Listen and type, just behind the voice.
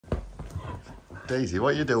Daisy,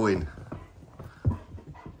 what are you doing?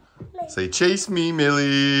 Say, chase me,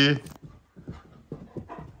 Millie.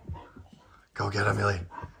 Go get her, Millie.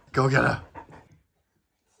 Go get her.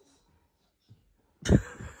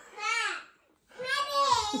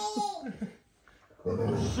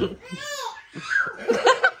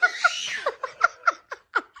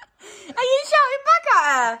 Are you shouting back at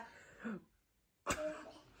her?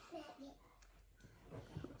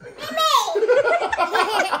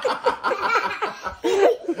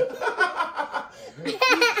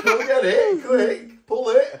 Go get it, quick. Pull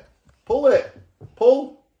it. Pull it.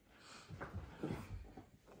 Pull.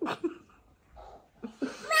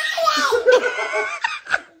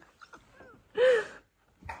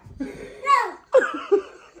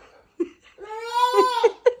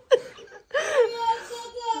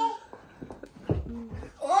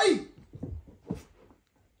 Oi!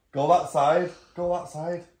 Go that side. Go that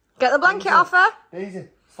side. Get the blanket off her. Daisy,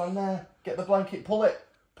 stand there. Get the blanket. Pull it.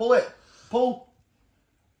 Pull it. Pull.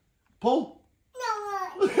 Pull. No.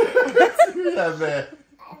 It's too heavy.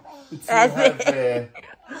 It's too heavy.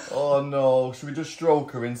 Oh no. Should we just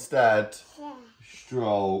stroke her instead? Yeah.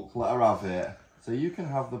 Stroke. Let her have it. So you can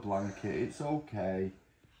have the blanket. It's okay.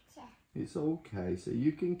 Yeah. It's okay. So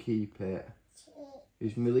you can keep it.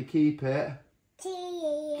 Is Millie keep it?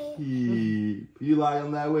 Keep. You lie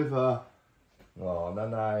on there with her. Oh,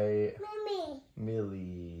 night.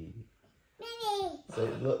 Millie. So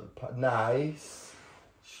look nice.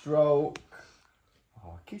 Stroke.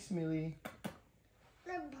 Oh, kiss Millie.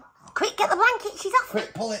 Quick, get the blanket. She's off.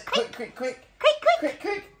 Quick, pull it. Quick. Quick.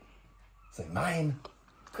 Say mine.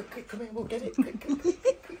 Quick, come here, we'll get it.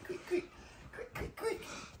 Quick.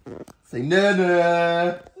 Say no.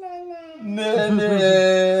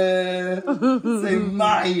 Say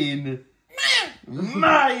mine.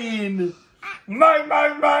 Mine.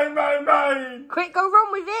 Quick, go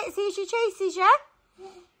run with it. See if she chases you.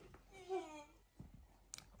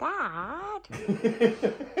 Dad.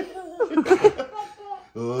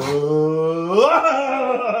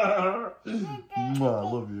 I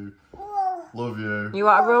love you. Love you. You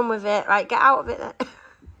want to run with it? Right, get out of it then.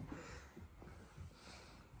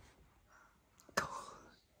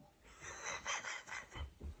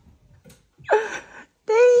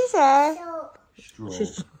 Daisy. Stroke.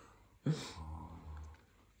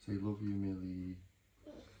 Say love you, Millie.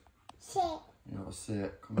 Sit. You gotta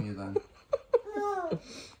sit. Come here then. No.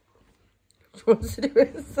 She wants to do it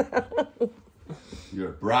herself. You're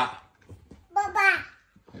a brat. Baba.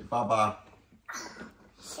 Hey, Baba.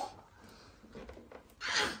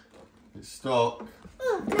 It's stuck.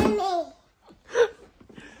 Mommy.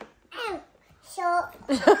 Short.